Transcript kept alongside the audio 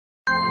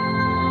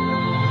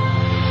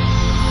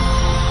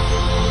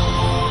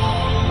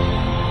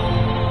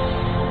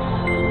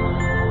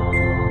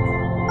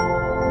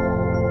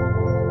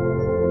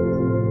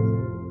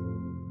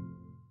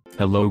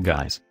Hello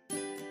guys.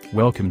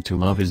 Welcome to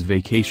Love is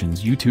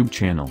Vacations YouTube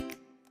channel.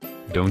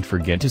 Don't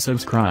forget to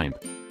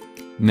subscribe.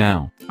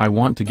 Now, I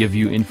want to give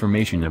you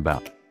information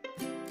about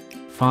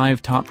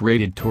 5 top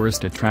rated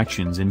tourist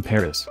attractions in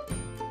Paris.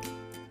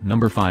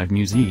 Number 5,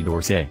 Musée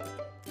d'Orsay.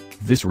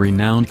 This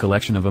renowned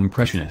collection of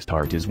Impressionist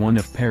art is one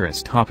of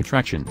Paris' top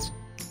attractions.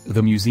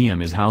 The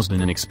museum is housed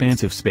in an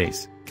expansive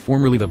space,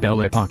 formerly the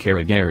Belle Epoque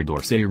era Gare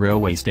d'Orsay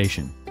railway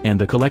station,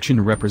 and the collection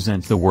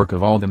represents the work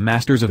of all the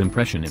masters of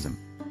Impressionism.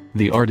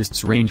 The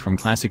artists range from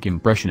classic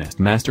Impressionist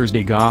masters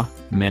Degas,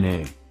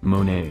 Manet,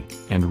 Monet,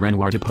 and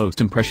Renoir to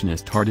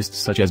post-Impressionist artists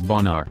such as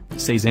Bonnard,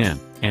 Cézanne,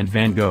 and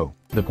Van Gogh,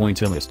 the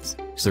Pointillists,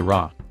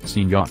 Seurat,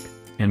 Signac,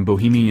 and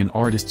Bohemian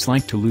artists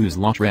like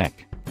Toulouse-Lautrec.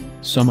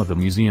 Some of the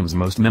museum's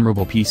most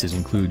memorable pieces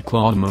include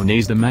Claude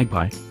Monet's The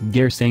Magpie,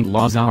 Gare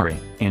Saint-Lazare,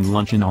 and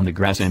Luncheon on the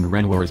Grass and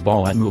Renoir's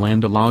Ball at Moulin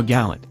de la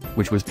Galette,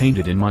 which was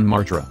painted in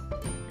Montmartre.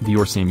 The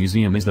Orsay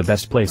Museum is the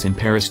best place in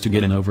Paris to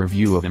get an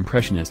overview of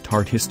Impressionist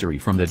art history,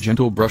 from the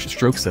gentle brush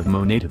strokes of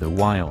Monet to the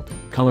wild,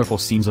 colorful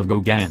scenes of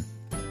Gauguin.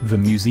 The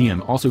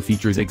museum also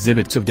features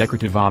exhibits of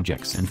decorative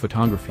objects and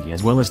photography,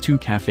 as well as 2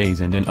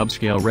 cafes and an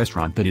upscale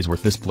restaurant that is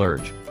worth the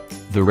splurge.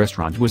 The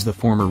restaurant was the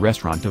former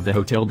restaurant of the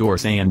Hôtel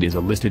d'Orsay and is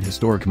a listed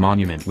historic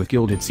monument with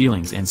gilded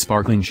ceilings and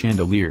sparkling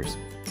chandeliers.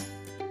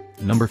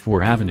 Number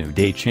 4, Avenue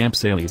des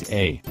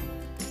Champs-Élysées.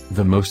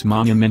 The most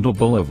monumental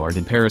boulevard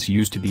in Paris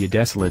used to be a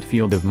desolate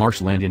field of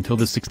marshland until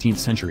the 16th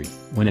century,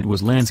 when it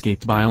was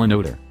landscaped by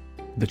Lenôtre.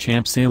 The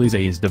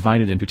Champs-Élysées is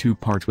divided into 2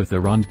 parts, with the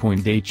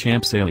Rond-Point des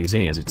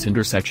Champs-Élysées as its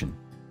intersection.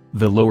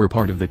 The lower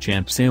part of the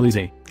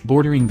Champs-Élysées,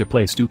 bordering the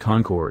Place du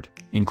Concorde,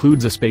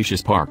 includes a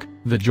spacious park,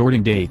 the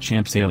Jardin des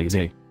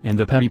Champs-Élysées, and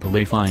the Petit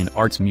Palais Fine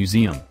Arts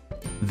Museum.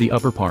 The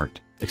upper part,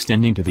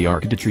 extending to the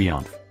Arc de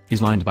Triomphe,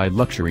 is lined by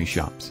luxury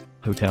shops,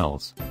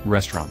 hotels,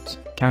 restaurants,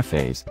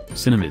 cafes,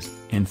 cinemas,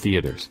 and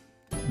theaters.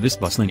 This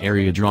bustling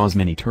area draws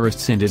many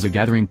tourists and is a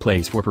gathering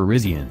place for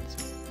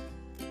Parisians.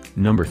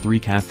 Number 3,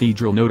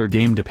 Cathedral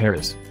Notre-Dame de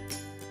Paris.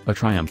 A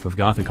triumph of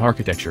Gothic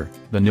architecture,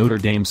 the Notre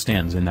Dame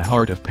stands in the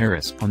heart of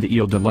Paris on the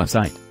Ile de la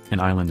Cité, an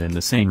island in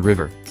the Seine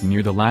River,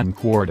 near the Latin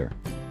Quarter.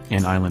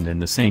 An island in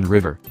the Seine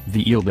River,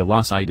 the Ile de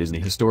la Cité is the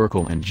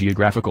historical and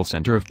geographical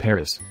center of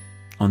Paris.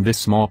 On this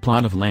small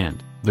plot of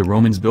land, the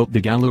Romans built the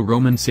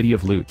Gallo-Roman city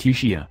of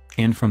Lutetia,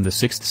 and from the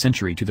 6th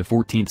century to the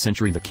 14th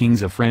century the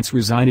kings of France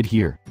resided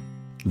here.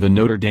 The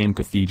Notre Dame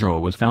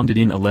Cathedral was founded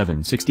in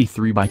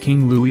 1163 by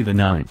King Louis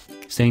IX,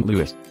 St.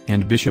 Louis,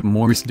 and Bishop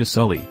Maurice de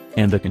Sully,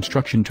 and the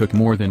construction took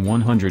more than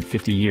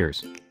 150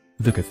 years.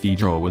 The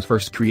cathedral was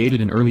first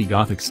created in early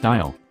Gothic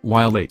style,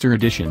 while later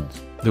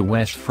additions, the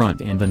west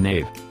front and the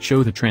nave,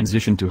 show the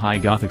transition to High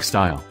Gothic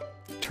style.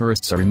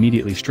 Tourists are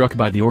immediately struck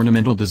by the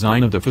ornamental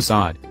design of the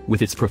facade,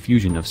 with its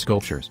profusion of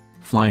sculptures,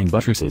 flying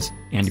buttresses,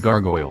 and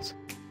gargoyles.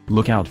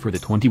 Look out for the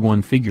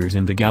 21 figures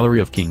in the Gallery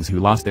of Kings who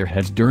lost their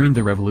heads during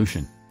the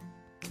Revolution.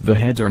 The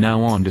heads are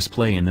now on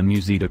display in the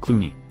Musée de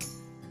Cluny.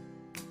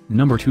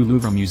 Number 2,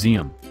 Louvre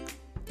Museum.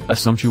 A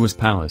sumptuous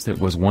palace that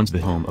was once the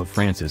home of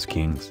France's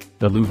kings,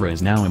 the Louvre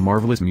is now a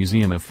marvelous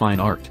museum of fine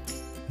art.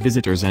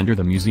 Visitors enter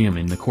the museum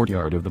in the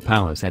courtyard of the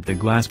palace at the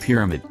Glass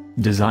Pyramid,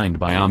 designed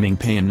by Aming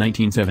Pei in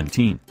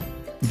 1917.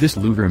 This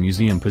Louvre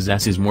Museum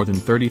possesses more than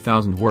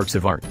 30,000 works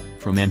of art,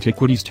 from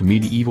antiquities to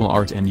medieval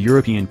art and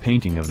European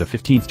painting of the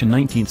 15th to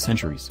 19th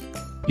centuries.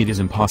 It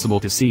is impossible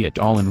to see it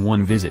all in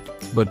one visit,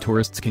 but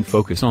tourists can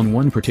focus on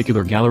one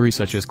particular gallery,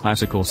 such as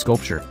classical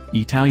sculpture,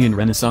 Italian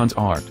Renaissance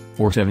art,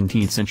 or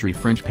 17th century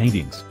French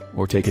paintings,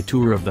 or take a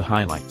tour of the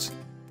highlights.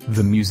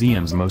 The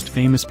museum's most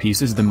famous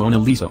piece is the Mona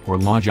Lisa, or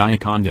La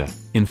Gioconda,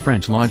 in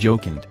French La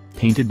Joconde,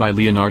 painted by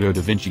Leonardo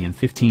da Vinci in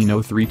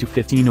 1503 to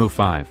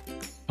 1505.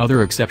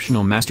 Other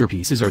exceptional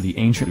masterpieces are the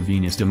ancient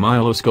Venus de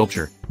Milo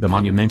sculpture, the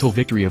monumental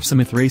Victory of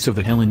Samothrace of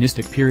the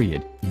Hellenistic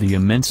period, the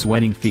immense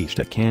Wedding Feast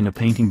at Cannes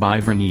painting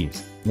by Vernier,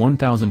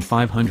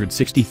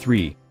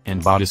 1563,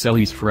 and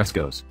Botticelli's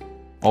frescoes.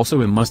 Also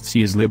a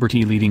must-see is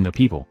Liberty Leading the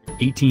People,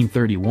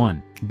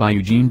 1831, by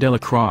Eugene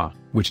Delacroix,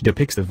 which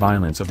depicts the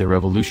violence of the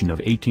Revolution of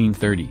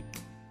 1830.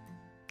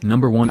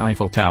 Number 1,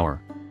 Eiffel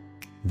Tower.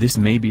 This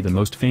may be the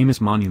most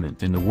famous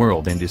monument in the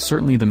world and is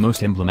certainly the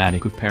most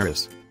emblematic of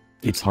Paris.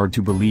 It's hard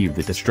to believe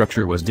that the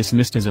structure was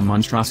dismissed as a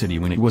monstrosity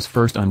when it was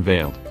first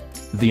unveiled.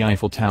 The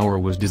Eiffel Tower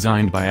was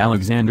designed by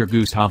Alexander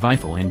Gustave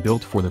Eiffel and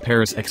built for the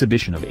Paris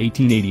exhibition of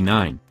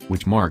 1889,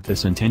 which marked the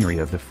centenary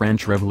of the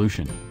French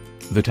Revolution.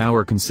 The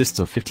tower consists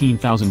of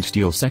 15,000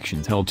 steel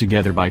sections held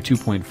together by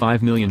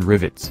 2.5 million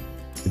rivets.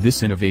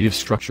 This innovative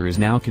structure is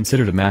now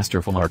considered a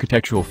masterful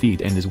architectural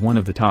feat and is one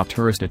of the top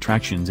tourist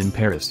attractions in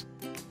Paris.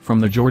 From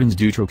the Jardins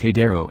du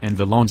Trocadéro and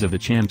the lawns of the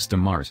Champs de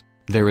Mars,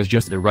 there is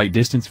just the right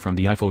distance from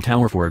the Eiffel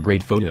Tower for a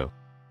great photo.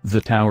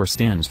 The tower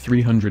stands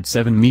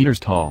 307 meters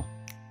tall.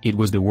 It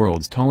was the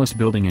world's tallest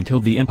building until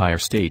the Empire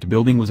State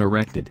Building was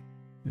erected.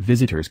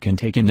 Visitors can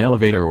take an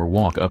elevator or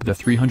walk up the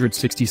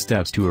 360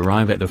 steps to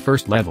arrive at the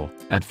first level,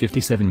 at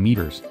 57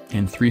 meters,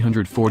 and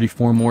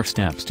 344 more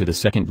steps to the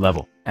second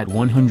level, at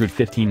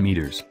 115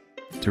 meters.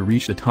 To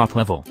reach the top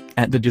level,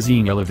 at the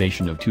dizzying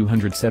elevation of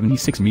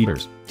 276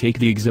 meters, take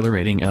the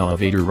exhilarating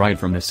elevator ride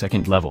from the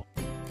second level.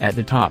 At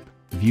the top,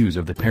 views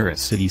of the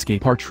Paris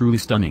cityscape are truly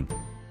stunning.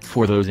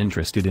 For those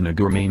interested in a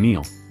gourmet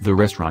meal, the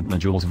restaurant La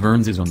Jules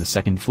Verne's is on the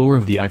second floor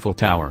of the Eiffel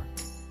Tower.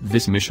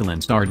 This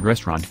Michelin-starred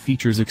restaurant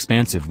features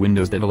expansive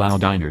windows that allow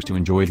diners to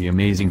enjoy the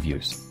amazing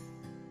views.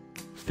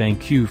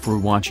 Thank you for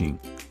watching.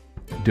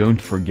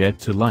 Don't forget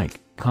to like,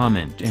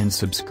 comment and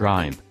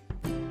subscribe.